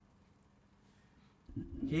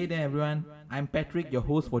Hey there, everyone. I'm Patrick, your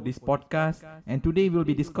host for this podcast, and today we'll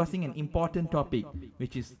be discussing an important topic,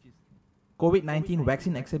 which is COVID 19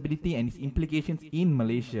 vaccine accessibility and its implications in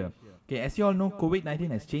Malaysia. Okay, as you all know, COVID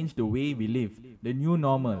 19 has changed the way we live, the new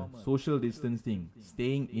normal, social distancing,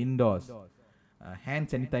 staying indoors, hand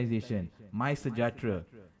sanitization, my Sajatra,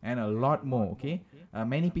 and a lot more. Okay,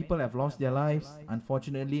 many people have lost their lives,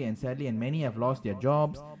 unfortunately and sadly, and many have lost their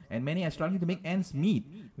jobs, and many are struggling to make ends meet,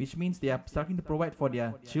 which means they are starting to provide for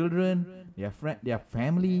their children, their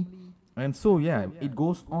family, and so yeah, it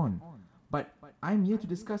goes on. But I'm here to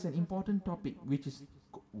discuss an important topic, which is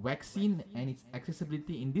vaccine and its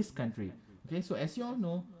accessibility in this country. Okay, so as you all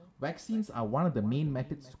know, vaccines are one of the main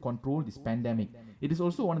methods to control this pandemic. It is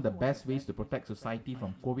also one of the best ways to protect society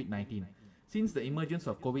from COVID 19. Since the emergence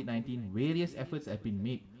of COVID 19, various efforts have been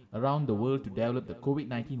made around the world to develop the COVID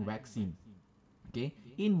 19 vaccine. Okay,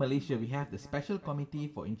 in Malaysia, we have the Special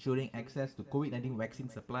Committee for Ensuring Access to COVID 19 Vaccine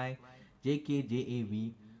Supply,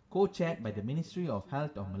 JKJAV, co-chaired by the Ministry of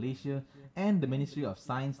Health of Malaysia and the Ministry of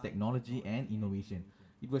Science, Technology and Innovation.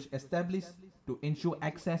 It was established to ensure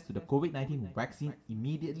access to the COVID 19 vaccine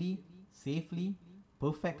immediately, safely,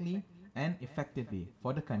 perfectly, and effectively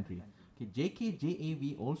for the country. Okay,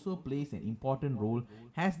 JKJAV also plays an important role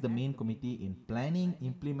as the main committee in planning,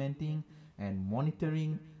 implementing, and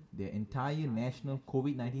monitoring the entire national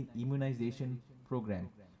COVID 19 immunization program.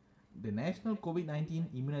 The National COVID 19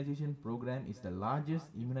 Immunization Program is the largest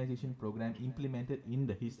immunization program implemented in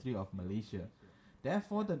the history of Malaysia.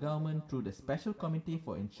 Therefore, the government, through the Special Committee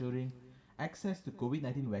for Ensuring Access to COVID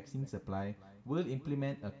 19 Vaccine Supply, will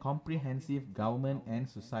implement a comprehensive government and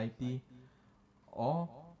society or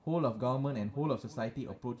whole of government and whole of society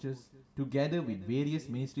approaches together with various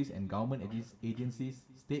ministries and government agencies,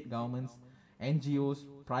 state governments, NGOs,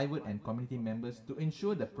 private and community members to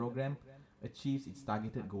ensure the program achieves its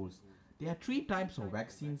targeted goals. There are three types of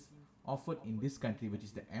vaccines offered in this country, which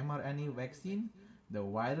is the mRNA vaccine, the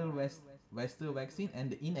viral vector vaccine,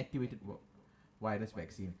 and the inactivated virus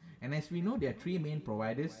vaccine. And as we know, there are three main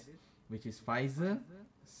providers, which is Pfizer,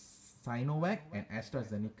 Sinovac, and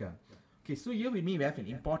AstraZeneca. Okay, so here with me we have an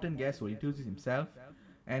important guest who will introduce himself.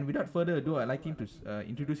 And without further ado, I'd like him to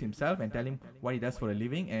introduce himself and tell him what he does for a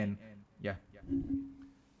living. And yeah.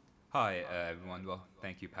 Hi, everyone. Well,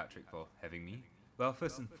 thank you, Patrick, for having me. Well,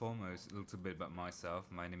 first and foremost, a little bit about myself.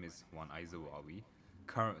 My name is Wan Aaiz Zawawi.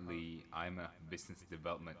 Currently, I'm a business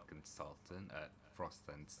development consultant at Frost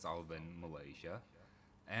and Sullivan, Malaysia.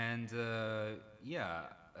 And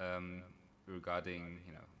regarding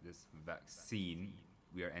this vaccine,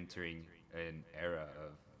 we are entering an era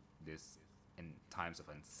of this in times of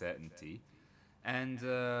uncertainty, and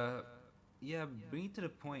bringing to the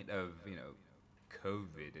point of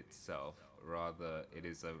COVID itself, rather, it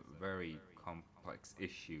is a very complex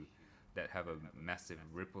issue that have a massive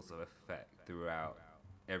ripples of effect throughout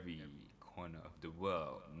every corner of the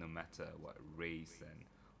world, no matter what race and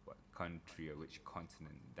what country or which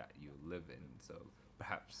continent that you live in. So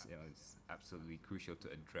perhaps it's absolutely crucial to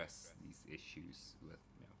address these issues with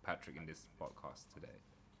Patrick in this podcast today.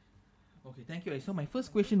 Okay, thank you. So my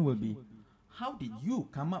first question will be, how did you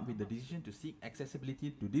come up with the decision to seek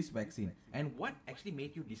accessibility to this vaccine, and what actually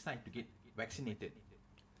made you decide to get vaccinated?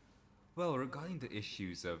 Well, regarding the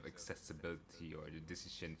issues of accessibility or the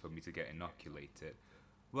decision for me to get inoculated,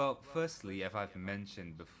 well, firstly, as I've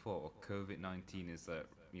mentioned before, COVID-19 is a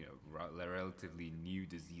relatively new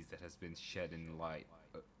disease that has been shed in light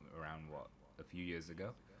around a few years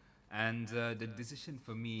ago, and the decision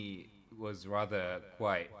for me was rather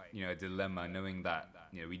quite a dilemma, knowing that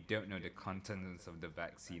we don't know the contents of the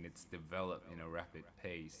vaccine. It's developed in a rapid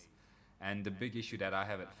pace. And the big issue that I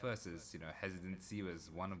have at first is, hesitancy was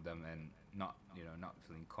one of them, and not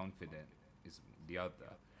feeling confident is the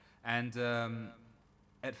other. And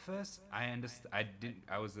at first,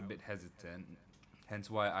 I was a bit hesitant, hence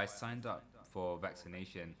why I signed up for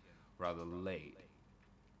vaccination rather late.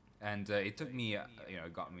 And it took me,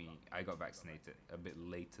 I got vaccinated a bit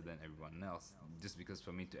later than everyone else, just because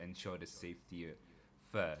for me to ensure the safety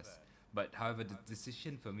first. But however, the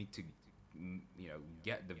decision for me to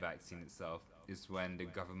get the vaccine itself is when the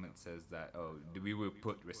government says that, we will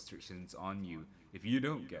put restrictions on you if you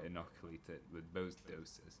don't get inoculated with both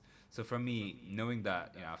doses. So for me, knowing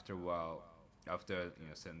that after a while, after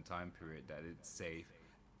a certain time period, that it's safe,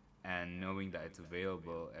 and knowing that it's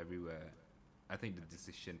available everywhere, I think the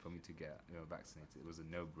decision for me to get vaccinated was a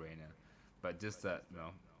no-brainer. But just that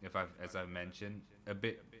if as I've mentioned, a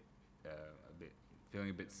bit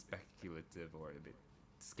feeling a bit speculative or a bit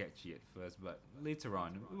sketchy at first, but later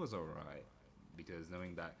on it was alright, because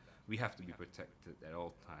knowing that we have to be protected at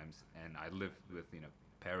all times, and I live with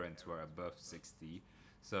parents who are above 60,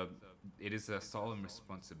 So it is a solemn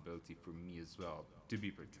responsibility for me as well to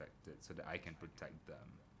be protected so that I can protect them.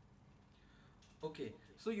 Okay,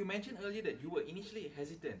 so you mentioned earlier that you were initially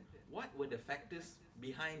hesitant. What were the factors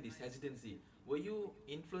behind this hesitancy? Were you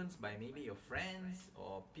influenced by maybe your friends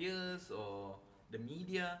or peers or the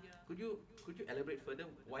media? Could you elaborate further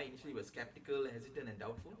why initially you were skeptical, hesitant, and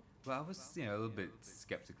doubtful? Well, I was, a little bit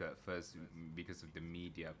skeptical at first because of the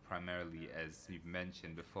media. Primarily, as we've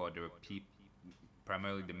mentioned before, there were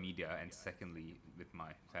primarily the media, and secondly, with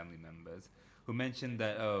my family members, who mentioned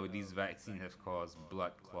that these vaccines have caused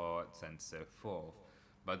blood clots and so forth.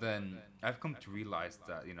 But then I've come to realize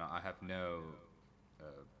that I have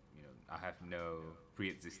I have no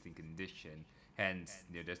pre-existing condition. Hence,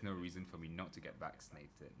 there's no reason for me not to get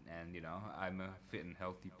vaccinated. And I'm a fit and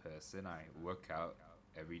healthy person. I work out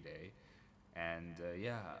every day, and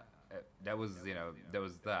that was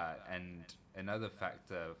that. And another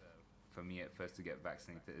factor for me at first to get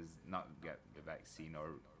vaccinated is not get the vaccine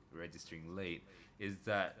or registering late is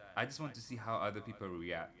that I just want to see how other people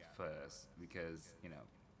react first because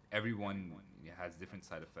everyone has different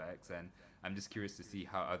side effects, and I'm just curious to see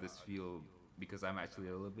how others feel because I'm actually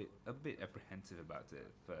a bit apprehensive about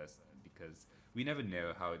it first because we never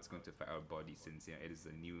know how it's going to affect our body since it is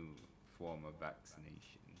a new form of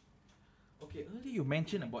vaccination. Okay, earlier you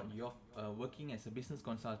mentioned about your working as a business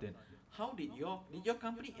consultant. How did your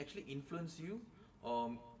company actually influence you,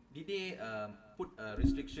 or did they put a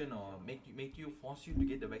restriction or make you force you to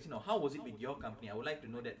get the vaccine, or how was it with your company? I would like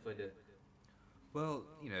to know that further. Well,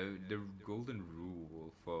 the golden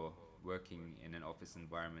rule for working in an office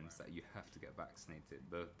environment is that you have to get vaccinated,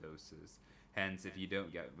 both doses. Hence, if you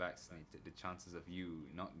don't get vaccinated, the chances of you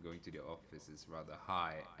not going to the office is rather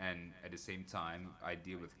high. And at the same time, I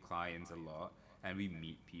deal with clients a lot, and we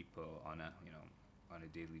meet people on a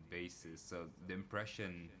daily basis. So the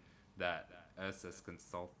impression that us as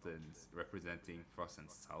consultants representing Frost and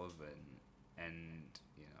Sullivan and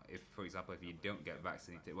if for example if you don't get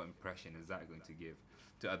vaccinated, what impression is that going to give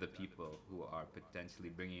to other people who are potentially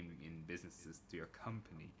bringing in businesses to your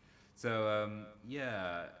company? So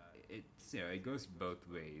it goes both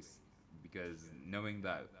ways because knowing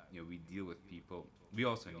that we deal with people, we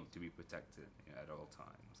also need to be protected at all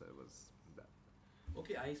times. So it was that.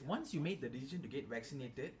 Okay, Ais, once you made the decision to get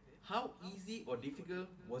vaccinated, how easy or difficult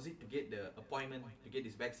was it to get the appointment to get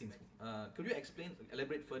these vaccines? Could you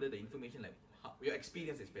elaborate further the information, like your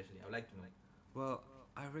experience especially? I would like to know. Well,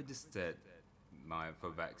 I registered my for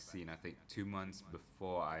vaccine I think 2 months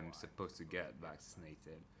before I'm supposed to get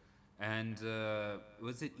vaccinated. And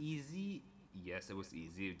was it easy? Yes, it was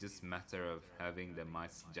easy. It was just a matter of having the My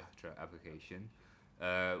Sejahtera application.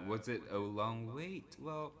 Was it a long wait?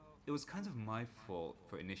 Well, it was kind of my fault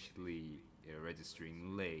for initially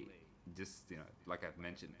registering late. Just like I've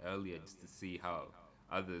mentioned earlier, just to see how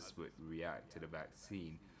others would react to the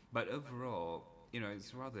vaccine. But overall,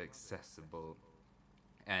 it's rather accessible,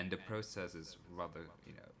 and the process is rather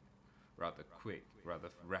quick, rather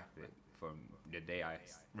rapid from the day I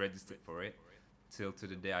registered for it till to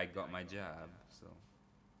the day I got my jab. So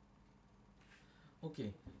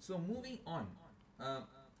Okay, so moving on, uh,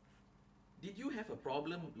 did you have a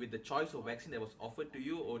problem with the choice of vaccine that was offered to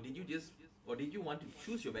you, or did you want to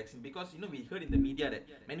choose your vaccine? Because we heard in the media that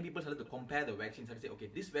many people started to compare the vaccines and say, okay,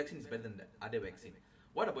 this vaccine is better than the other vaccine.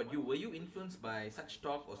 What about you? Were you influenced by such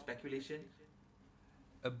talk or speculation?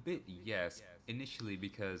 a bit yes, initially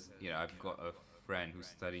because I've got a friend who's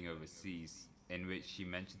studying overseas, in which she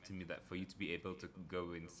mentioned to me that for you to be able to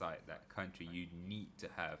go inside that country, you need to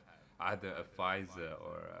have either a Pfizer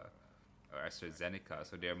or AstraZeneca.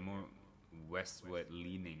 So they're more westward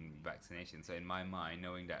leaning vaccinations. So in my mind,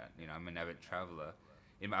 knowing that I'm an avid traveler,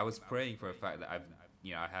 I was praying for a fact that I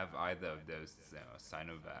have either of those,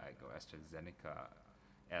 Sinovac or AstraZeneca,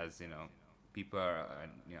 as people are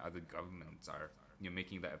and other governments are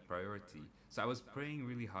making that a priority. So I was praying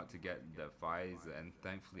really hard to get the Pfizer, and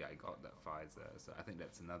thankfully I got that Pfizer. So I think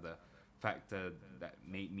that's another factor that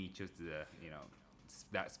made me choose the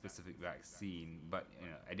that specific vaccine. But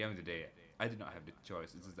at the end of the day, I did not have the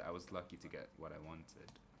choice. It's just that I was lucky to get what I wanted.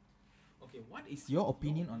 Okay, what is your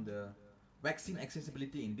opinion on the vaccine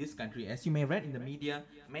accessibility in this country? As you may read in the media,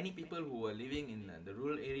 many people who are living in the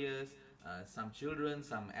rural areas, some children,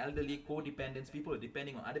 some elderly, co-dependents, people who are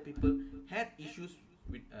depending on other people, had issues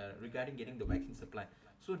regarding getting the vaccine supply.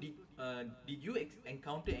 So did you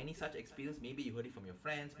encounter any such experience? Maybe you heard it from your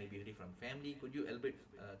friends, maybe you heard it from family. Could you elaborate?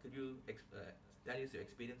 Tell us your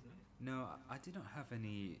experience now? No, I did not have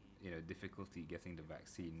any difficulty getting the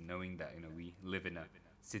vaccine, knowing that we live in a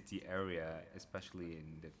city area, especially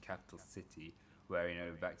in the capital city, where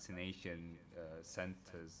vaccination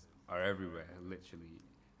centers are everywhere, literally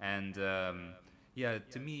And yeah,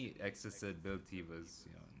 to me, accessibility was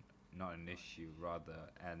not an issue rather.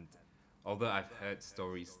 And although I've heard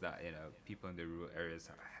stories that people in the rural areas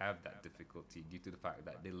have that difficulty due to the fact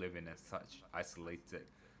that they live in a such isolated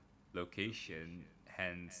location,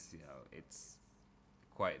 hence it's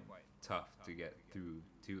quite tough to get through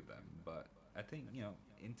to them. But I think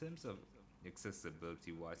in terms of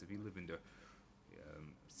accessibility wise, if you live in the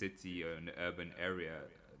city or in the urban area,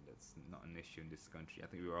 that's not an issue in this country. I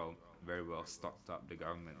think we're all very well stocked up. The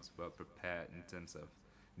government's well prepared in terms of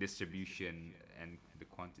distribution and the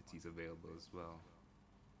quantities available as well.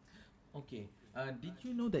 Okay. Did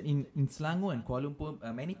you know that in Selangor and Kuala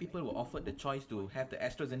Lumpur, many people were offered the choice to have the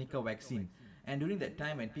AstraZeneca vaccine? And during that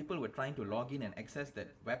time, when people were trying to log in and access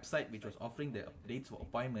that website which was offering the dates for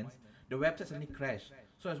appointments, the website suddenly crashed.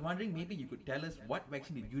 So I was wondering, maybe you could tell us what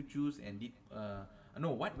vaccine did you choose, and did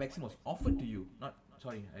no, what vaccine was offered to you? Not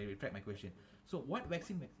sorry, I retract my question. So what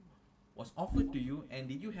vaccine was offered to you, and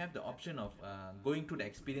did you have the option of going through the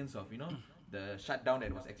experience of the shutdown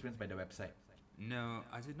that was experienced by the website? No,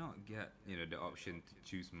 I did not get the option to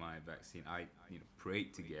choose my vaccine. I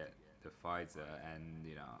prayed to get the Pfizer, and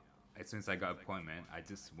as soon as I got an appointment, I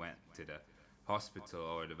just went to the hospital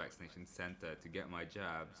or the vaccination center to get my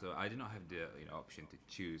jab. So I did not have the option to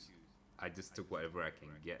choose. I just took whatever I can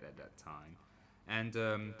get at that time. And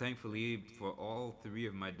thankfully, for all three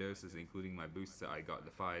of my doses, including my booster, I got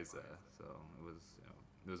the Pfizer. So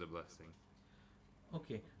it was a blessing.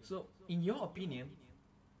 Okay, so in your opinion,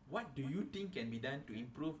 what do you think can be done to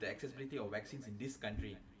improve the accessibility of vaccines in this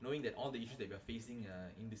country, knowing that all the issues that we are facing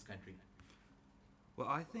in this country? Well,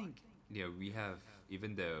 I think we have,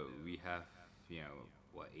 even though we have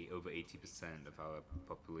what over 80% of our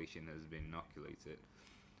population has been inoculated.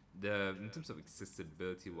 The In terms of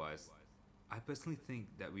accessibility wise, I personally think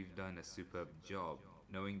that we've done a superb job,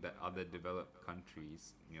 knowing that other developed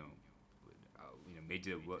countries,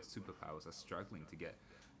 major world superpowers are struggling to get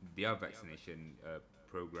their vaccination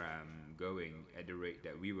program going at the rate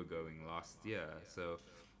that we were going last year. So,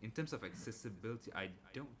 in terms of accessibility, I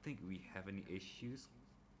don't think we have any issues,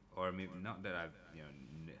 or maybe not that I've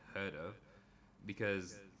heard of,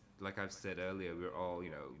 because like I've said earlier, we're all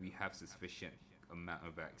we have sufficient amount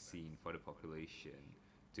of vaccine for the population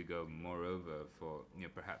to go. Moreover, for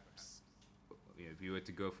perhaps if you were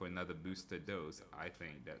to go for another booster dose, I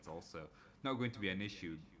think that's also not going to be an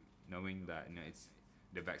issue, knowing that it's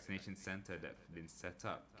the vaccination center that's been set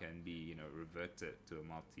up can be reverted to a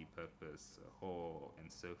multi-purpose hall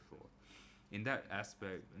and so forth. In that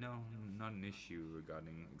aspect, no, not an issue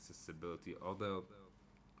regarding accessibility. Although,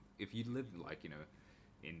 if you live like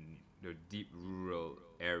in the deep rural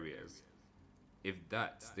areas, if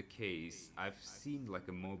that's the case, I've seen like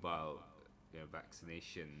a mobile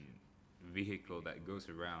vaccination vehicle that goes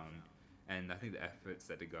around, and I think the efforts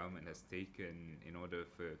that the government has taken in order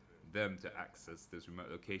for them to access those remote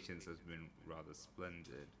locations has been rather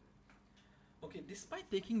splendid. Okay, despite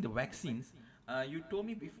taking the vaccines, you told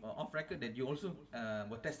me off record that you also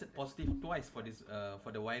were tested positive twice for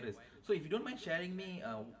the virus. So if you don't mind sharing me,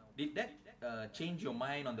 did that change your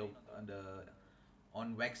mind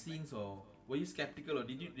on vaccines, or were you skeptical, or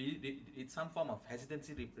did some form of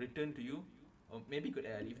hesitancy return to you? Or maybe could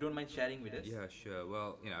if you don't mind sharing with us. Yeah, sure.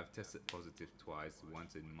 Well, I've tested positive twice,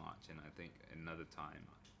 once in March and I think another time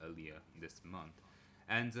earlier this month.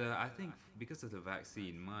 And I think because of the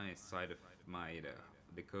vaccine,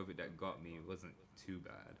 the COVID that got me wasn't too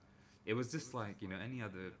bad. It was just like any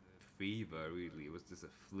other fever. Really, it was just a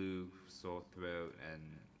flu, sore throat, and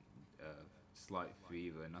slight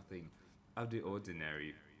fever. Nothing out of the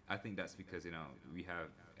ordinary. I think that's because we have,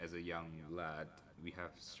 as a young lad, we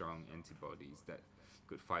have strong antibodies that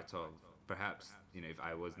could fight off. Perhaps if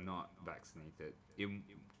I was not vaccinated, it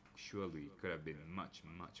surely could have been much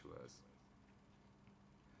much worse.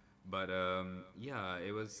 But yeah,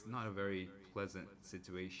 it was not a very pleasant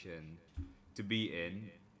situation to be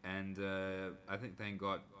in, and I think thank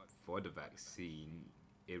God for the vaccine.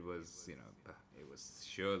 It was it was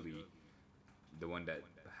surely the one that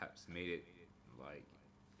perhaps made it like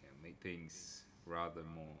make things rather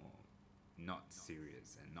more not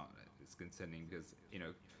serious and not as concerning, because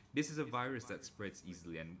this is a virus that spreads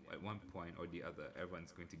easily, and at one point or the other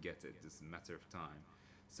everyone's going to get it, just a matter of time.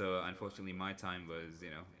 So unfortunately my time was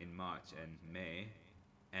in March and May,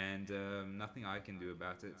 and nothing I can do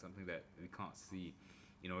about it, something that we can't see.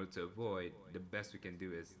 In order to avoid, the best we can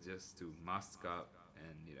do is just to mask up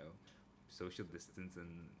and social distance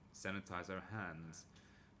and sanitize our hands.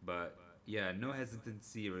 But yeah, no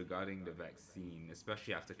hesitancy regarding the vaccine,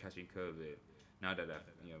 especially after catching COVID. Now that I've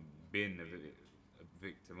been a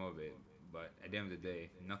victim of it, But at the end of the day,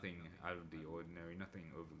 nothing out of the ordinary, nothing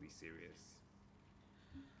overly serious.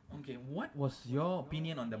 Okay, what was your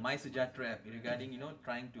opinion on the MySeja trap regarding,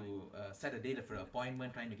 trying to set a date for an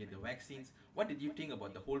appointment, trying to get the vaccines? What did you think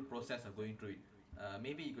about the whole process of going through it?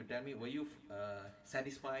 Maybe you could tell me, were you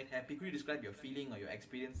satisfied, happy? Could you describe your feeling or your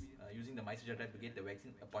experience using the MySeja trap to get the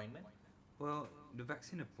vaccine appointment? Well, the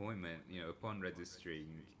vaccine appointment, upon registering,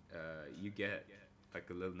 you get like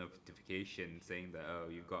a little notification saying that, oh,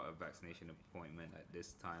 you've got a vaccination appointment at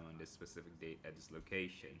this time on this specific date at this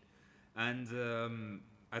location, and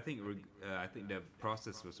I think the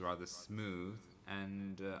process was rather smooth,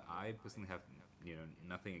 and I personally have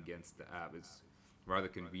nothing against the app. It's rather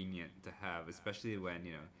convenient to have, especially when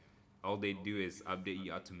all they do is update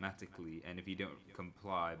you automatically, and if you don't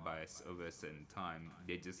comply by over a certain time,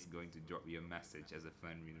 they're just going to drop you a message as a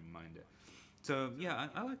friendly reminder. So yeah,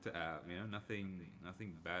 I like the app. Nothing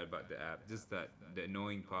bad about the app. Just that the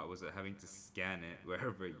annoying part was that having to scan it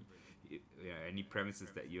wherever any premises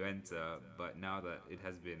that you enter. But now that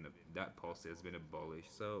that policy has been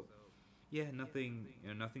abolished, so yeah, nothing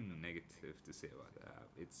negative to say about the app.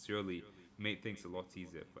 It's surely made things a lot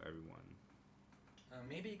easier for everyone.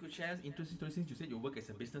 Maybe you could share interesting stories since you said you work as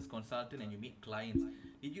a business consultant and you meet clients.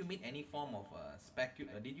 Did you meet any form of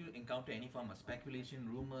Did you encounter any form of speculation,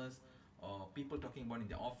 rumors, or people talking about in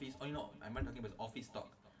the office? Or I'm not talking about office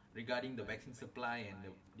talk regarding the vaccine supply and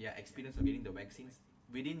their experience of getting the vaccines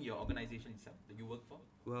within your organization itself that you work for.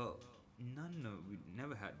 Well, none of we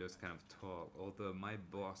never had those kind of talk. Although my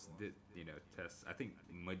boss did, test. I think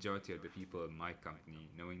majority of the people in my company,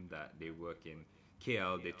 knowing that they work in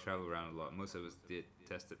KL, they travel around a lot. Most of us did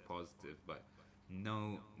tested positive, but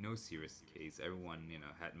no serious case. Everyone,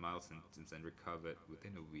 had mild symptoms and recovered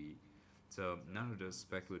within a week. So none of those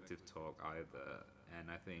speculative talk either.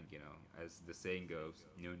 And I think, as the saying goes,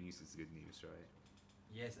 no news is good news, right?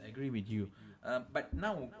 Yes, I agree with you. But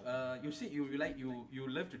now, you see, you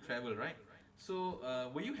love to travel, right? So,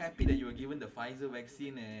 were you happy that you were given the Pfizer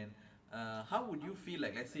vaccine, and how would you feel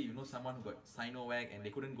like, let's say, someone who got Sinovac and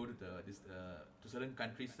they couldn't go to to certain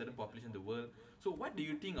countries, certain population in the world. So, what do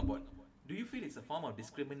you think about? Do you feel it's a form of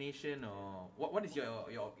discrimination, or what is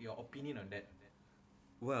your opinion on that?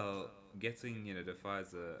 Well, getting the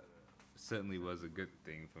Pfizer certainly was a good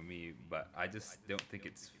thing for me, but I just don't think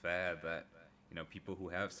it's fair that people who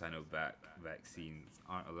have Sinovac vaccines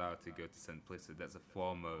aren't allowed to go to certain places. That's a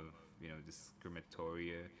form of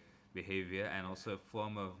discriminatory behavior and also a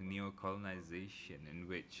form of neo-colonization in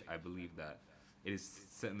which I believe that it is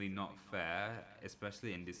certainly not fair,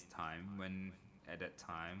 especially in this time when at that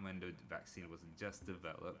time when the vaccine was just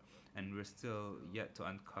developed and we're still yet to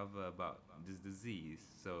uncover about this disease.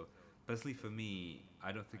 So personally for me,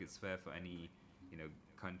 I don't think it's fair for any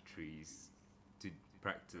countries to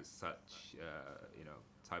practice such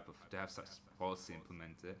type of to have such policy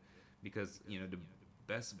implemented, because the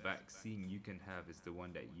best vaccine you can have is the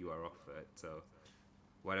one that you are offered. So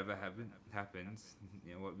whatever happens,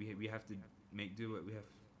 what we have to make do what we have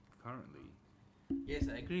currently. Yes,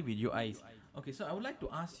 I agree with you, Ice. Okay, so I would like to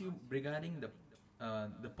ask you regarding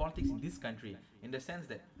the politics in this country, in the sense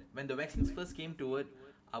that when the vaccines first came to it,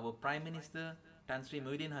 our Prime Minister Tan Sri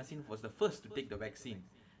Muhyiddin Hassin was the first to take the vaccine,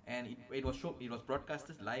 and it was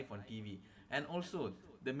broadcasted live on TV, and also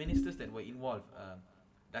the ministers that were involved,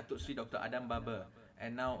 Datuk Sri Dr. Adam Babar,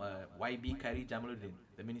 and now YB Khairi Jamaluddin,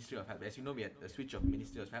 the Ministry of Health. As you know, we had the switch of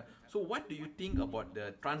Ministry of Health. So, what do you think about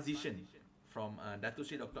the transition from Datuk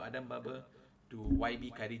Sri Dr. Adam Babar to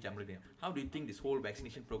YB Khairi Jamaluddin? How do you think this whole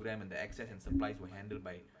vaccination program and the access and supplies were handled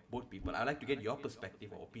by both people? I'd like to get your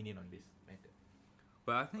perspective or opinion on this matter.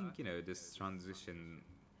 But I think this transition,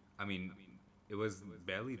 I mean, it was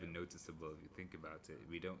barely even noticeable if you think about it.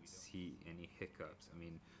 We don't see any hiccups. I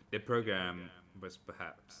mean, the program was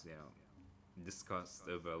perhaps discussed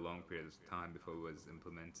over a long period of time before it was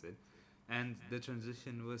implemented, and the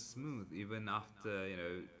transition was smooth even after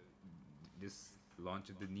this launch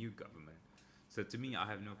of the new government. So to me, I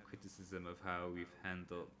have no criticism of how we've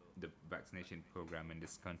handled the vaccination program in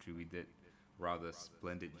this country. We did rather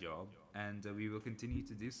splendid job, and we will continue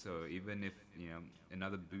to do so, even if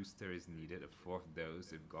another booster is needed, a fourth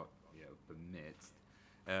dose if God permits.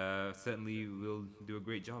 Certainly, we'll do a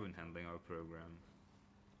great job in handling our program.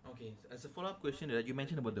 Okay, so as a follow-up question, that you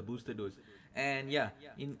mentioned about the booster dose, and yeah,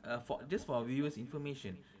 in for just for our viewers'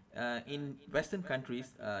 information, in Western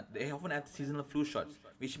countries, they often have seasonal flu shots,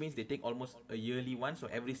 which means they take almost a yearly once or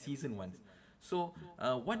every season once. So,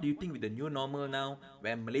 what do you think with the new normal now,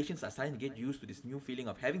 where Malaysians are starting to get used to this new feeling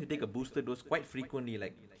of having to take a booster dose quite frequently,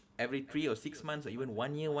 like every 3 or 6 months or even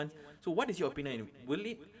 1 year once? So, what is your opinion?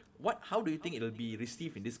 how do you think it'll be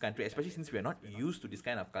received in this country, especially since we are not used to this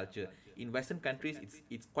kind of culture? In Western countries,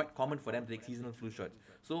 it's quite common for them to take seasonal flu shots.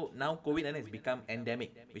 So now COVID-19 has become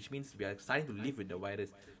endemic, which means we are starting to live with the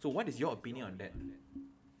virus. So what is your opinion on that?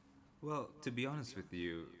 Well, to be honest with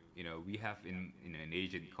you, we have in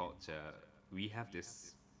Asian culture, we have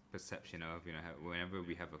this perception of whenever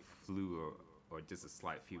we have a flu or just a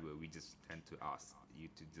slight fever, we just tend to ask you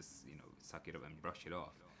to just suck it up and brush it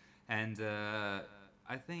off, and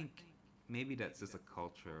I think maybe that's just a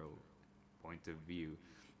cultural point of view,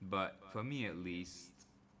 but for me at least,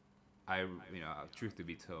 truth to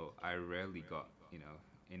be told, I rarely got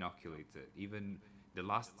inoculated. Even the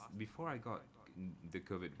last before I got the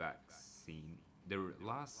COVID vaccine, the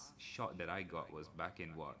last shot that I got was back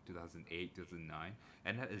in what 2008, 2009,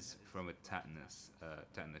 and that is from a tetanus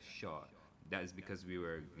shot. That is because we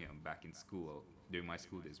were back in school during my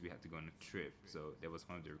school days. We had to go on a trip, so that was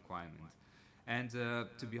one of the requirements. And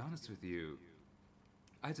to be honest with you,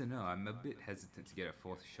 I don't know. I'm a bit hesitant to get a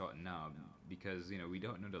fourth shot now because we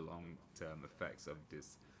don't know the long-term effects of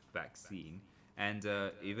this vaccine. And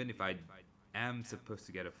even if I am supposed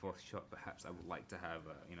to get a fourth shot, perhaps I would like to have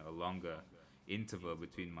a longer interval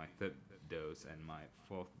between my third dose and my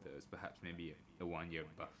fourth dose. Perhaps maybe a 1 year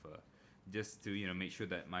buffer, just to make sure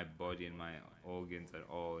that my body and my organs are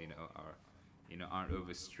all aren't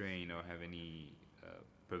overstrained or have any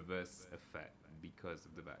perverse effect because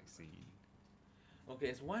of the vaccine. Okay,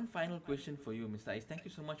 as one final question for you, Mr. Ice. Thank you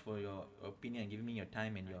so much for your opinion and giving me your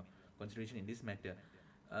time and your consideration in this matter.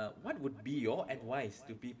 What would be your advice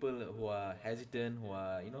to people who are hesitant, who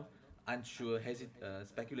are unsure,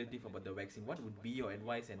 speculative about the vaccine? What would be your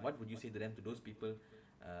advice, and what would you say to them, to those people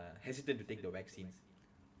hesitant to take the vaccines?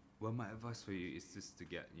 Well, my advice for you is just to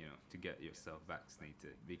get yourself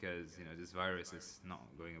vaccinated because this virus is not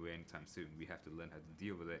going away anytime soon. We have to learn how to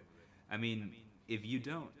deal with it. I mean, if you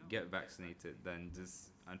don't get vaccinated, then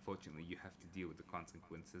just unfortunately you have to deal with the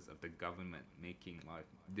consequences of the government making life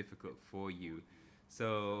difficult for you.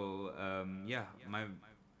 So yeah, my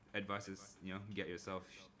advice is get yourself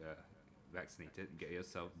vaccinated, get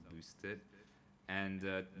yourself boosted, and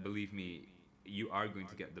believe me, you are going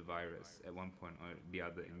to get the virus at one point or the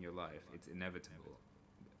other in your life. It's inevitable.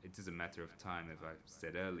 It is a matter of time, as I've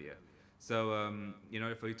said earlier. So in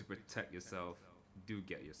order for you to protect yourself, do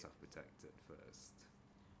get yourself protected first.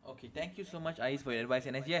 Okay, thank you so much, Ais, for your advice.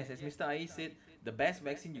 And as Mr. Ais said, the best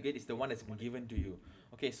vaccine you get is the one that's been given to you.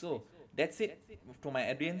 Okay, so that's it to my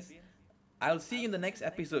audience. I'll see you in the next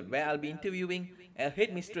episode where I'll be interviewing a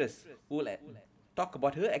headmistress who will talk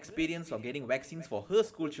about her experience of getting vaccines for her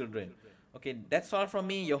school children. Okay, that's all from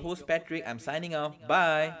me, your host Patrick. I'm signing off.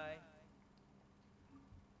 Bye.